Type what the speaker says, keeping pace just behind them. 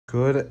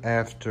Good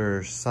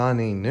after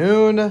sunny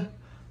noon.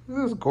 Look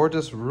at this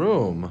gorgeous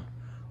room.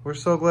 We're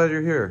so glad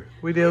you're here.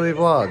 We daily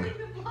vlog.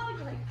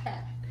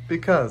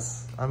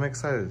 Because I'm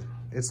excited.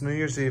 It's New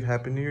Year's Eve.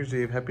 Happy New Year's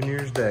Eve. Happy New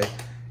Year's Day.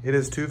 It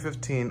is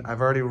 2:15. I've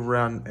already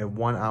run a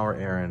 1 hour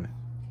errand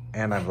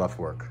and I've left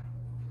work.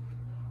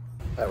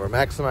 All right, we're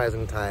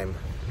maximizing time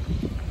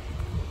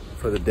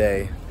for the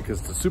day because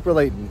it's a super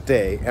late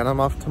day and I'm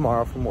off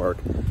tomorrow from work.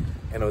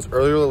 And it was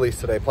early release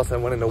today. Plus I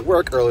went into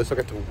work early, so I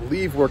got to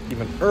leave work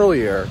even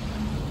earlier.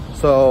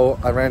 So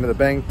I ran to the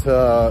bank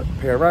to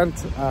pay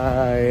rent.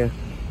 I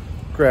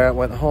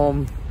went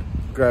home,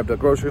 grabbed a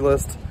grocery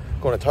list,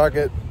 going to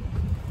Target,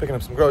 picking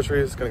up some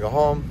groceries, gonna go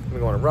home, gonna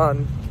go on a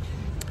run.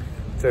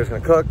 Sarah's gonna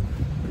cook.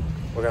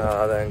 We're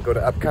gonna then go to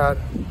EPCOT.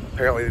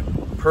 Apparently,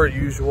 per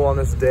usual on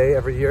this day,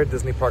 every year,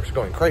 Disney parks are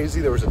going crazy.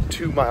 There was a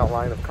 2-mile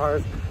line of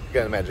cars. We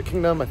got in Magic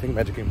Kingdom. I think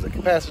Magic Kingdom's at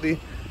capacity.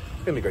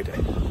 It's gonna be a great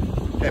day.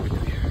 Happy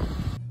New Year.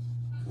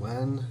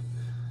 When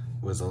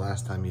was the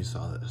last time you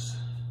saw this?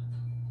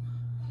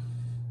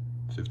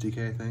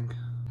 50K, I think.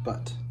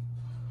 But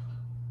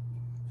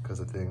because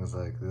of things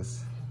like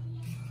this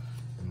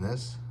and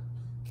this,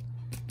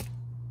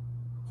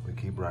 we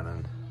keep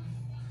running.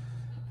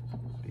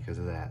 Because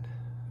of that,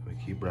 we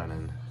keep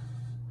running.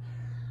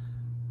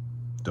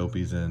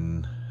 Dopey's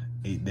in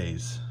 8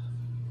 days.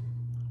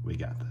 We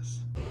got this.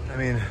 I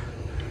mean,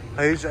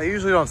 I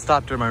usually don't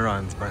stop during my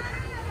runs, but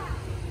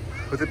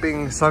with it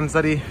being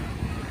sunsetty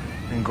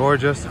and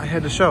gorgeous, I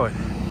had to show it.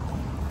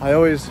 I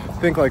always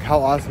think like how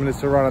awesome it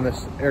is to run on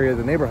this area of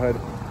the neighborhood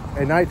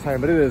at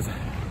nighttime, but it is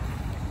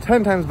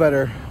 10 times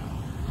better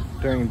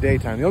during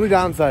daytime. The only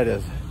downside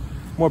is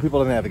more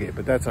people to navigate,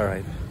 but that's all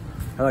right.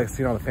 I like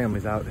seeing all the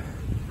families out.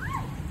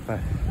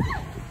 But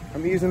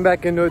I'm easing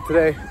back into it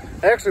today.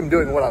 I actually am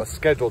doing what I was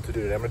scheduled to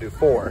do today. I'm gonna do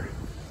 4,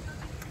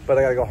 but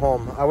I gotta go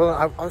home. I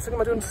was thinking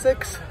about doing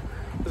 6.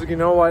 I was like, you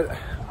know what?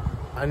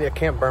 I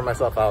can't burn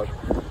myself out.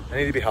 I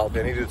need to be healthy.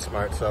 I need to do it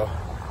smart. So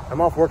I'm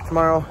off work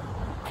tomorrow.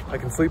 I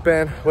can sleep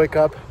in, wake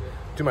up,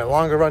 do my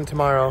longer run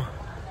tomorrow,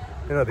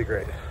 and it'll be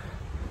great.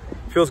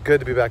 Feels good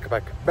to be back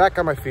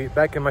on my feet,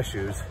 back in my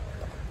shoes.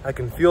 I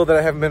can feel that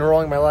I haven't been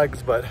rolling my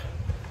legs, but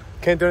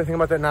can't do anything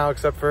about that now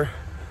except for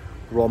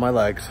roll my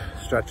legs,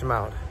 stretch them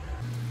out.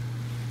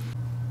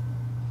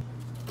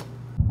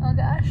 Oh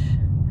gosh.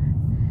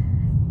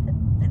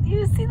 Do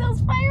you see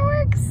those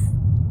fireworks?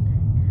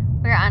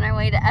 We're on our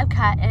way to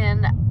EPCOT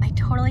and I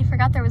totally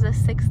forgot there was a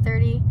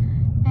 6:30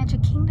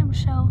 Magic Kingdom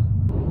show.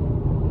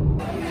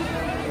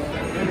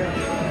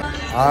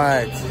 All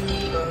right.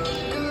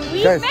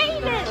 Guys,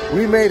 made it.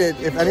 We made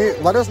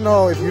it. Let us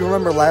know if you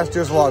remember last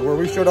year's vlog where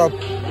we showed up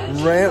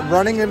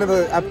running into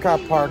the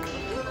EPCOT park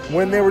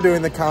when they were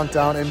doing the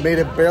countdown and made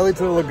it barely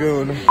to the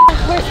lagoon.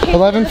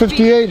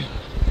 11:58.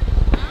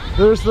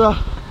 There's the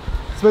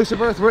Spaceship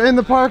Earth. We're in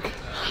the park.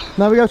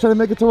 Now we gotta try to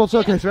make it to World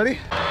Showcase. Ready?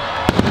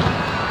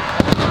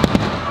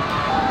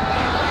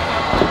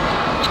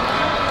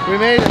 We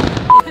made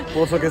it.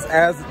 World Showcase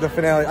as the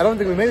finale. I don't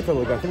think we made it to the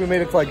lagoon. I think we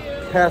made it to like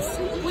past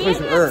Spaceship Earth. We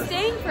ended up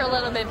staying for a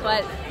little bit,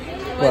 but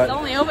it was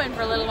only open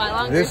for a little while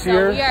longer. This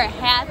year, so we are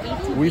happy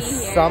to be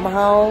here.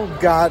 Somehow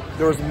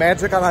there was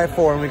magic on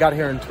I-4 and we got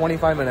here in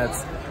 25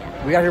 minutes.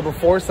 We got here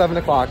before 7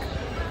 o'clock.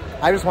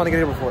 I just want to get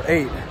here before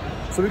 8.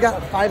 So we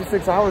got 5 to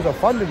 6 hours of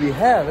fun to be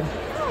had.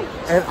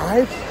 And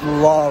I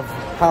love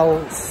how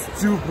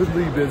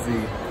stupidly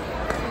busy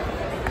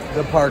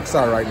the parks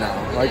are right now.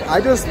 Like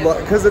I just love,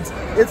 because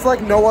it's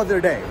like no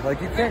other day. Like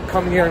you can't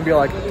come here and be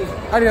like,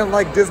 I didn't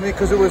like Disney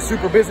because it was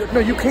super busy. No,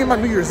 you came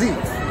on New Year's Eve.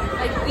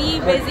 Like the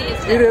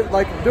busiest. It is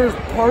like there's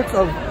parts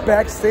of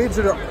backstage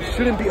that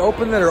shouldn't be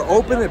open that are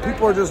open that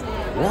people are just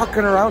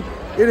walking around.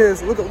 It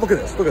is. Look at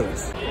this. Look at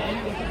this.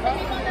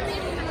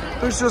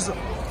 There's just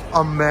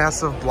a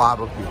massive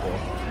blob of people.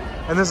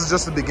 And this is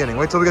just the beginning.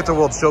 Wait till we get to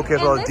World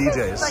Showcase with all the DJs.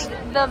 This is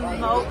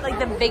like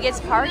the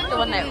biggest park, the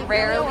one that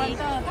rarely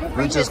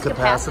reaches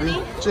capacity.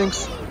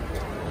 Jinx.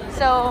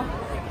 So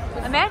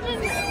imagine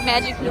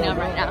Magic Kingdom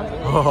right now.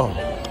 Oh,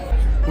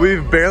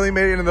 we've barely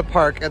made it into the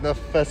park and the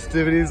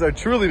festivities are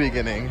truly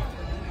beginning.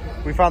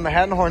 We found the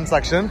hat and horn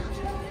section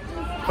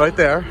right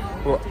there.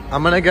 Well,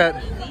 I'm gonna get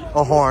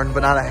a horn, but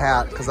not a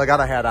hat because I got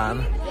a hat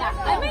on. Yeah,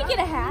 I might get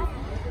a hat.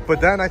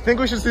 But then I think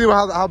we should see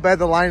how bad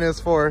the line is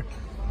for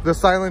the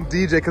silent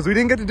DJ because we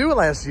didn't get to do it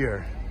last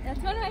year. That's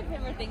one of my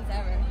favorite things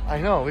ever. I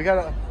know, we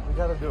gotta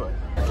do it.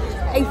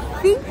 I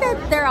think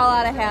that they're all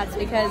out of hats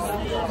because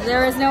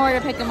there is nowhere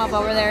to pick them up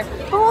over there.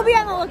 But we'll be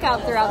on the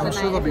lookout throughout the night. I'm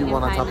sure there'll be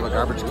one on top of a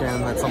garbage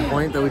can at some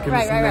point that we can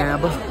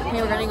snab. Right.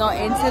 Okay, we're gonna go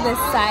into the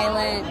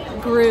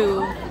silent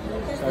groove.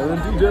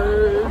 Silent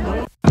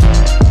DJ.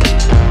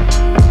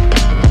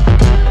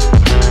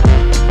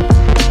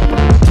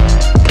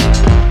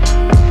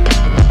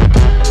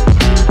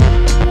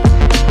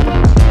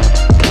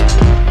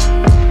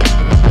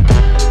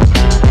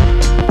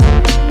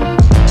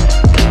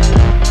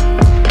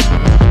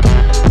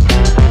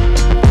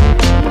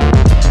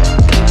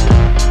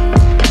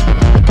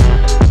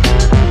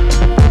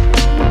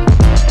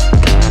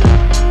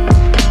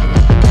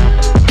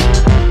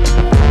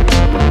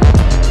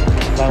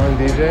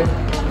 DJ.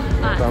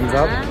 Thumbs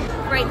up.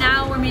 Right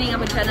now we're meeting up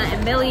with Jenna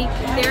and Billy.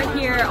 They're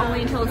here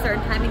only until a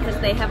certain time because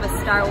they have a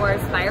Star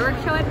Wars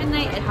fireworks show at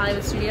midnight at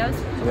Hollywood Studios.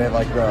 They have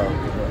like the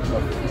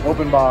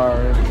open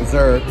bar,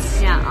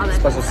 desserts, yeah, all that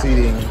special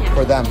seating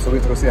for them. So we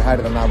have to go say hi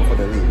to them now before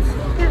they leave.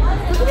 Yeah,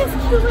 look at this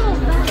cute little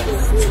bag.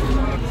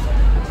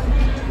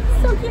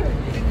 So cute.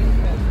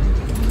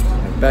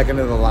 Back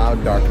into the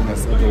loud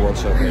darkness of the World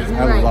Showcase.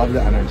 I love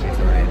the energy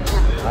tonight.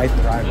 Yeah. I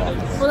thrive off of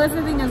it. Well, that's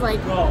the thing is like,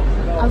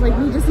 I was like,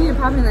 we just need to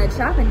pop into that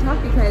shop and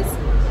talk because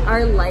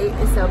our light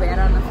is so bad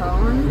on the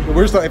phone.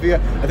 We're still, I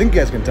think you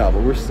guys can tell,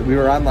 but we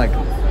were on like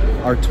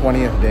our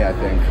 20th day, I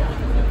think.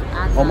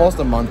 Awesome. Almost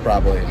a month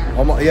probably. Yeah.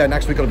 Almost, yeah,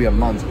 next week it'll be a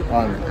month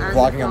on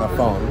vlogging on the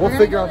phone. We'll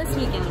figure out,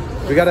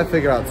 we gotta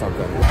figure out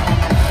something.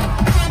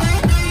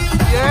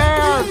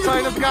 Yeah,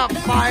 China's got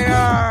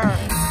fire!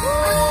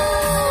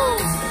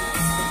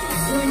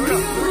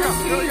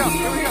 Here we go.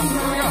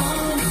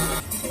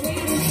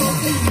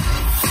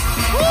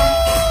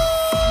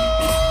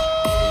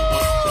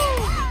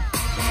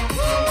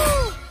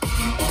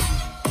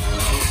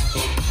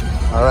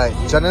 All right,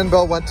 Jenna and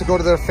Bill went to go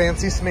to their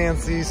fancy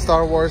smancy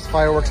Star Wars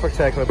fireworks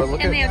spectacular, but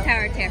look and they have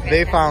Tower Terror.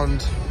 They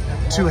found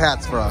 2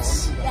 hats for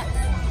us. Yes.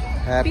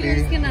 Happy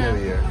Peter's gonna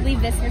New Year.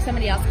 leave this for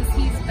somebody else because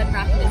he's been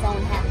rocking his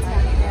own hat.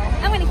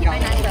 I'm gonna keep my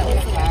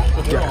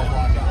hat.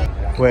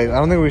 Yeah. Wait, I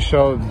don't think we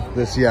showed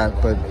this yet,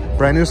 but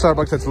brand new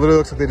Starbucks. That literally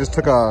looks like they just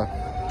took a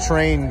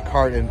train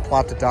cart and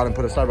plopped it down and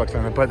put a Starbucks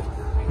on it. But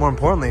more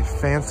importantly,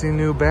 fancy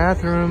new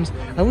bathrooms.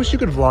 I wish you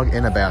could vlog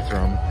in a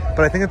bathroom,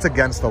 but I think it's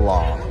against the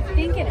law. I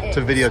think it is.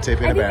 To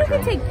videotape in a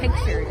bathroom. I think you can take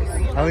pictures.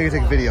 I don't think you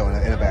take video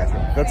in a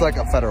bathroom. That's like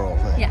a federal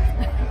thing.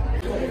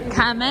 Yeah.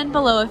 Comment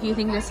below if you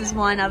think this is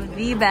one of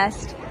the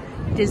best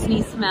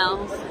Disney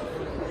smells.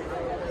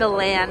 The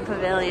Land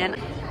Pavilion.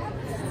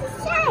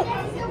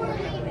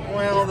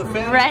 Well, the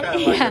fans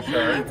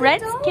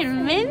Red's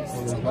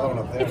convinced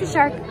it's a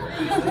shark.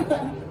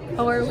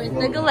 But we're with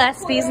the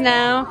Gillespies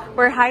now.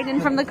 We're hiding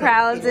from the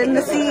crowds in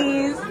the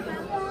seas.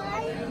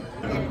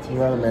 We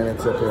got a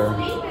manatee up here,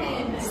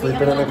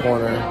 sleeping in the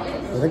corner.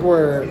 I think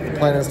the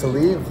plan is to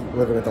leave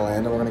Living at the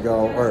Land, and we're gonna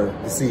go, or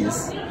the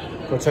seas,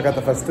 go check out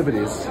the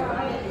festivities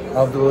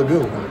of the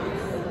lagoon.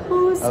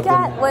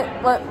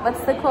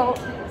 What's the quote?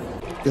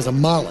 There's a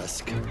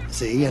mollusk,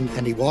 see, and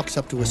he walks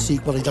up to a sea.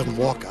 Well, he doesn't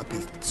walk up, he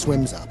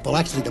swims up. Well,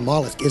 actually, the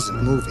mollusk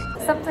isn't moving.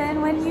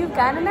 Something when you've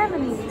got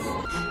anemones.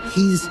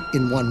 He's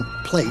in one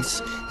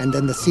place, and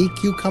then the sea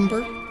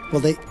cucumber,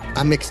 well,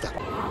 I'm mixed up.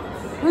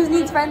 Who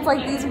needs friends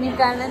like these when you've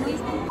got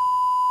anemones?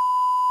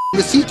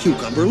 The sea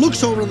cucumber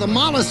looks over the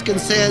mollusk and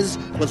says,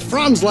 with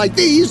fronds like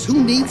these,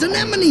 who needs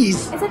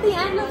anemones? It's at the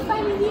end of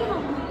Finding Nemo.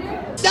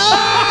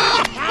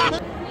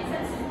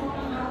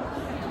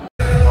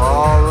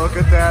 Oh, look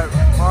at that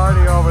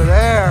party over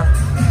there.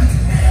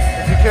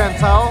 If you can't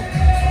tell,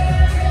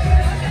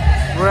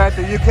 we're at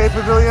the UK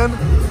Pavilion,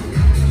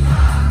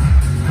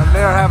 and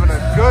they're having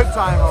a good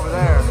time over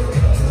there.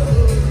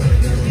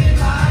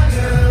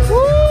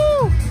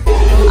 Woo!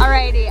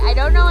 Alrighty, I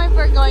don't know if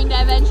we're going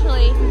to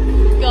eventually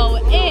go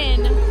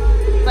in,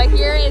 but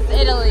here is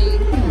Italy.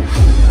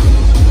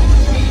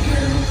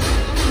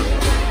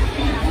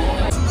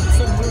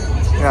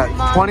 Yeah,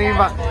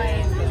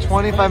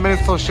 25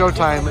 minutes till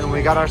showtime, and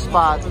we got our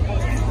spot.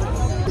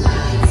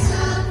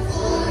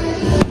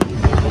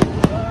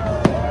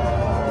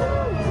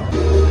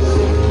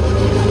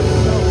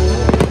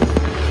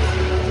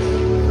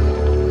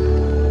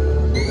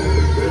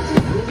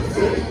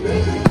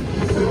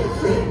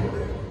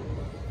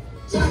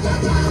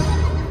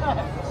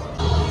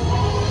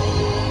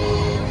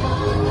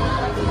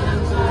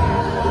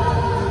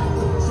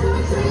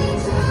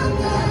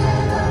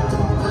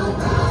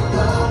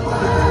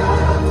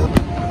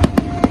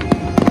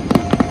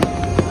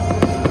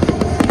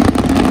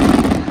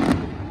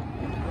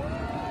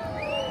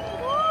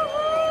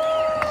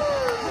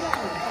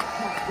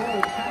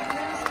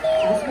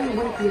 As we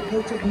await the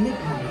approach of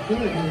midnight here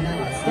in the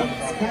United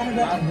States,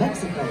 Canada, and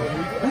Mexico,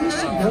 we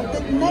should note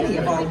that many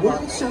of our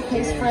World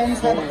Showcase friends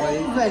have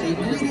already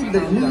greeted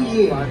the new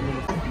year.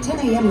 At 10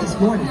 a.m. this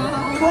morning,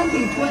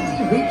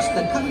 2020 reached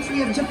the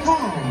country of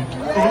Japan,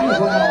 and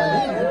 1 hour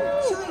later,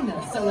 China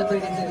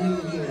celebrated the new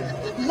year.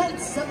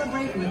 Let's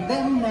celebrate with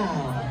them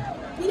now.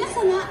 皆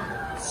様、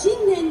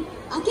新年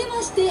明け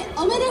まして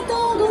おめで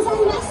とうござい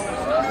ます。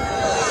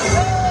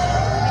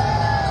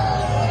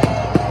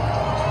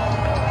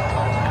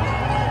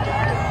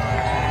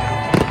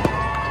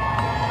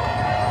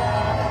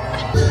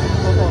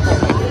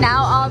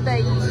Now all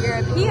the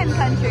European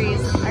countries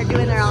are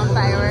doing their own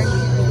fireworks.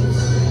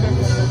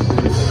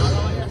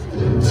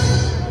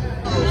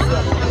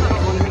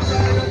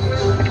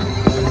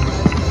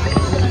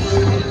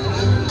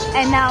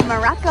 And now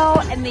Morocco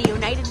and the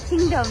United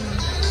Kingdom.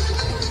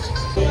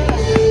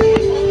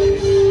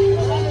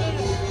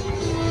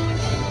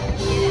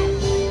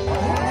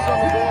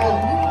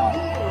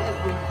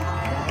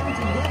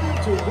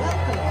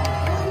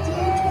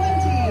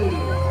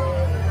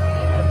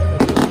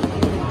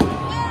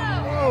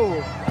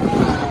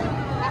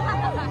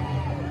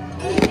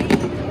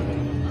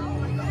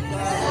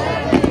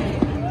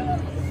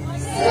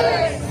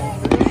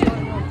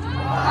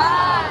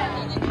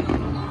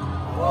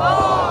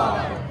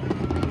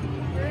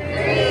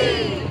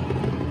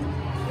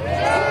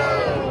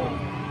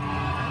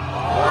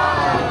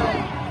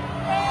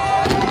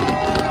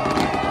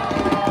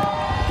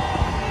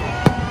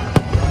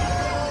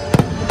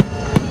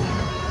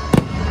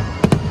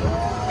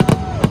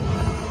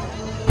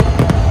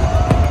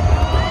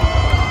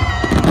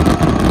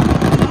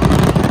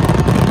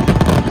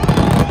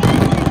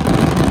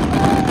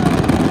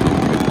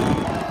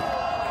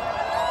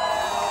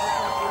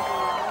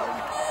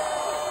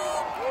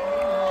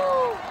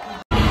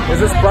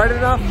 bright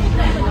enough?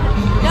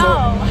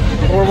 No.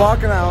 So we're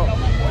walking out.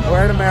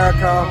 We're in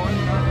America.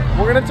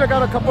 We're gonna check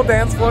out a couple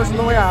dance floors on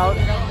the way out.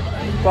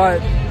 But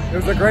it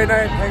was a great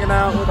night hanging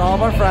out with all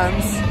of our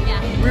friends.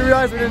 Yeah. We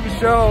realized we didn't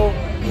show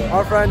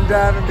our friend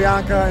Dev and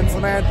Bianca and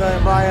Samantha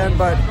and Ryan,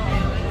 but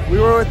we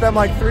were with them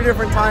like 3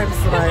 different times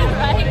tonight.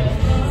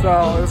 Right?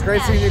 So it was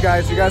great seeing you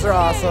guys. You guys are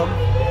awesome.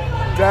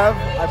 Dev,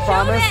 I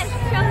promise.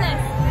 Show this.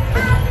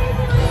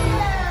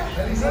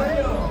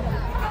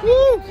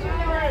 Woo!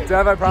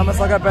 Dev, I promise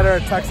I'll get better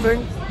at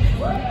texting.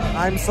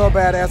 I'm so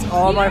bad, ask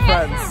all my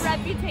friends. You have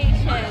a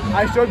reputation.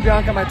 I showed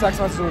Bianca my text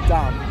message with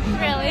Dom.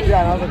 Really?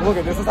 Yeah, and I was like, look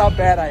at this is how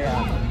bad I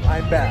am.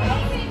 I'm bad.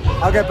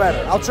 I'll get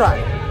better. I'll try.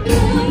 We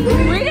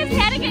just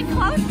had to get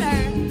closer.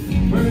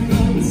 We're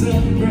gonna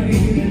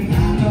celebrate and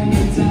have a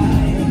good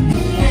time.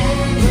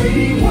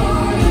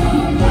 Everyone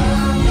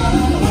around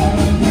the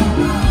world.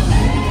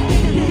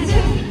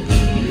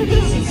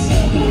 It's a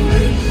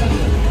celebration.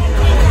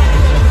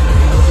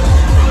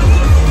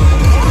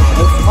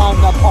 It's time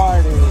to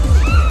party.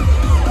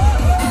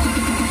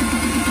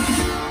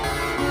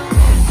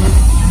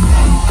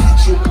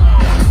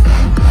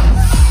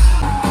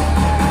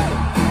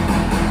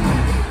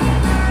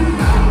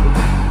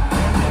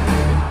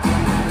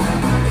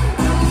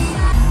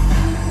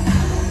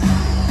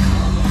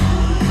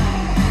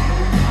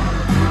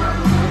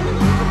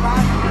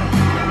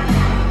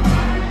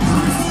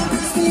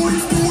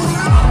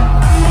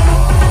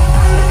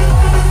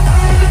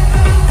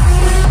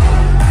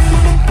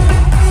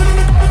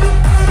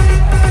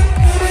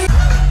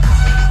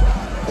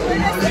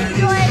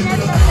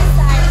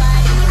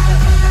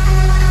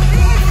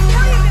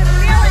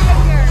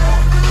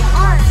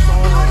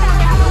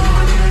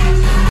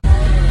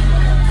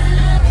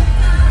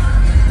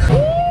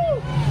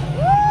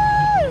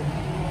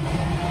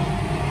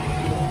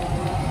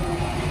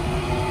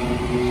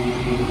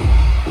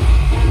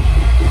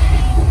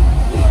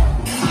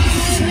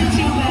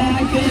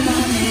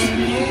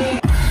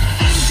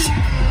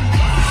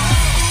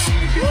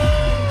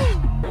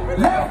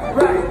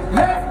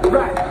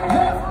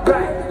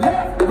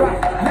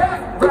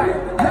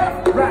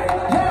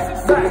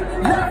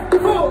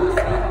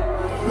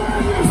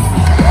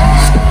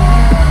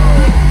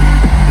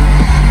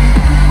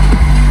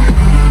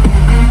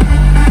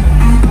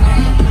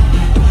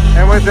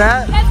 With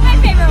that, that's my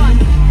favorite one.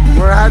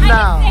 We're heading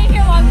out. I can stay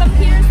here while the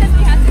Peter says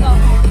we have to go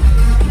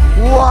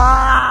home.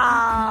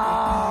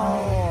 Wow!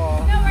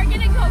 No, we're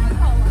getting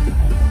Coca-Cola.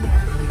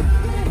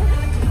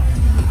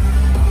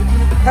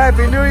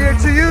 Happy New Year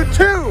to you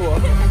too!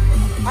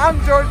 I'm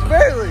George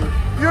Bailey.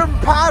 You're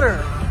Potter.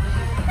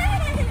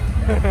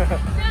 No,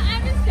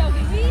 I'm just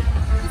joking. We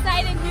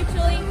decided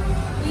mutually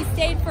we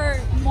stayed for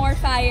more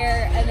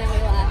fire and then we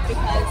left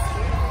because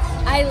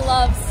I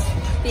love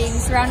being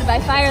surrounded by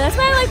fire. That's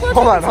why I like World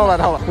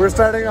Hold on. We're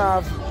starting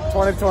off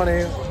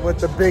 2020 with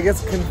the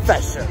biggest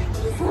confession.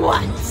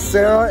 What?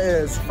 Sarah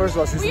is, first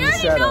of all, she's in the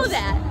shadows. We already know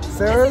that.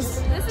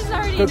 Sarah's? This is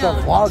already Because the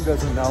known. vlog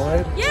doesn't know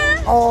it.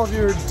 Yeah. All of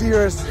your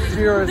dearest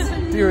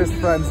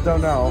friends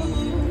don't know.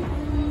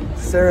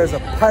 Sarah's a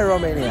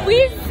pyromaniac.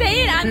 We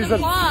say it on She's the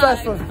vlog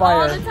obsessed with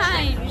fire. all the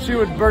time. She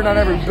would burn down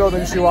every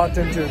building she walked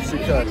into if she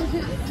could.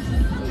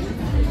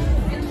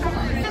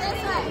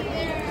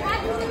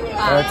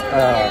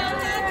 That's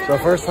the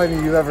first lady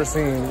you've ever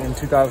seen in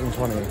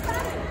 2020.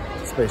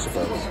 Spaceship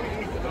Earth.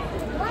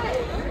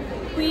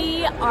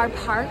 We are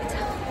parked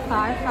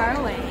far, far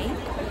away.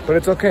 But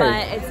it's okay.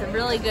 But it's a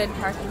really good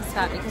parking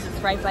spot because it's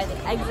right by the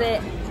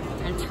exit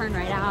and turn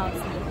right out.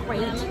 It's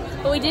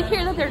great. But we did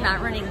hear that they're not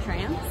running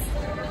trams.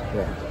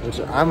 Yeah, which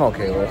I'm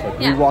okay with. Like,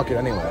 Yeah. we walk it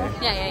anyway.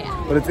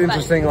 Yeah. But it's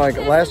interesting, like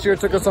last year it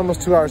took us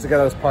almost 2 hours to get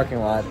out of this parking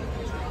lot.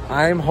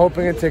 I'm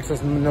hoping it takes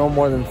us no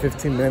more than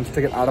 15 minutes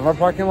to get out of our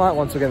parking lot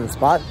once we get in the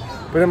spot.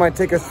 But it might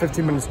take us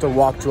 15 minutes to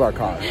walk to our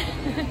car.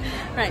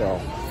 Right. So,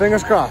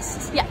 fingers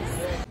crossed. Yes.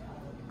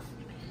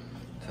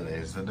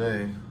 Today's the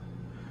day.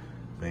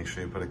 Make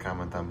sure you put a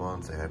comment down below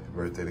and say happy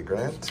birthday to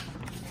Grant.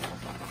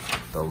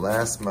 The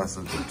last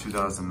message of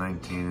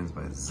 2019 is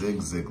by Zig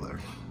Ziglar.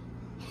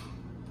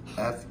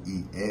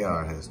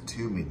 F-E-A-R has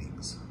 2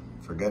 meanings.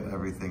 Forget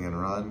everything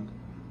and run,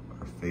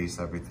 or face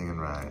everything and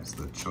rise.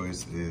 The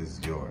choice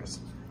is yours.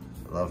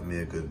 Love me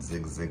a good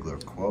Zig Ziglar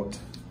quote.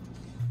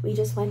 We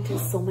just went to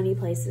so many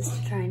places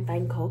to try and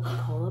find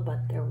Coca-Cola,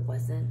 but there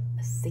wasn't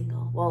a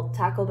single. Well,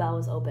 Taco Bell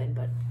was open,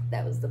 but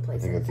that was the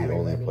place. I think it's the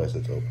only place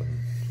that's open.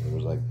 There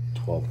was like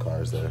 12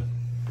 cars there.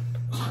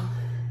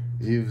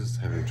 Eve's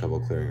having trouble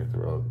clearing her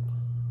throat.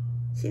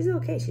 She's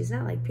okay. She's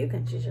not like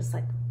puking. She's just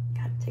like,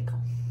 got a tickle.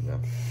 Yeah.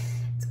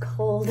 It's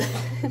cold.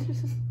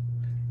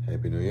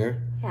 Happy New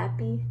Year.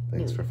 Happy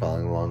Thanks New for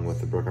following along with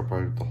the Brooker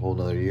Project the whole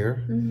nother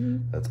year.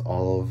 That's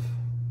all of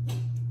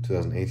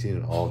 2018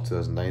 and all of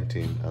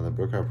 2019 on the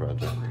Brooker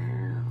Project.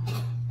 Wow.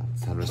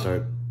 It's time to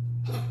start.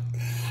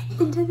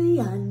 Into the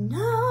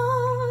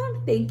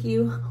unknown. Thank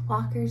you,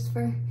 Walkers,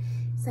 for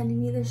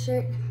sending me this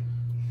shirt.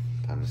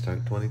 Time to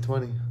start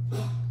 2020.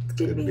 It's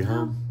good to be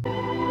home.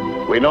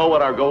 We know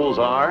what our goals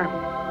are.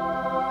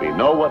 We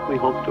know what we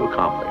hope to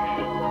accomplish.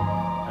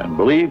 And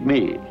believe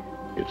me,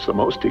 It's the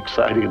most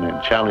exciting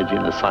and challenging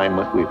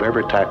assignment we've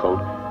ever tackled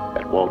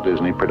at Walt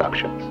Disney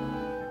Productions.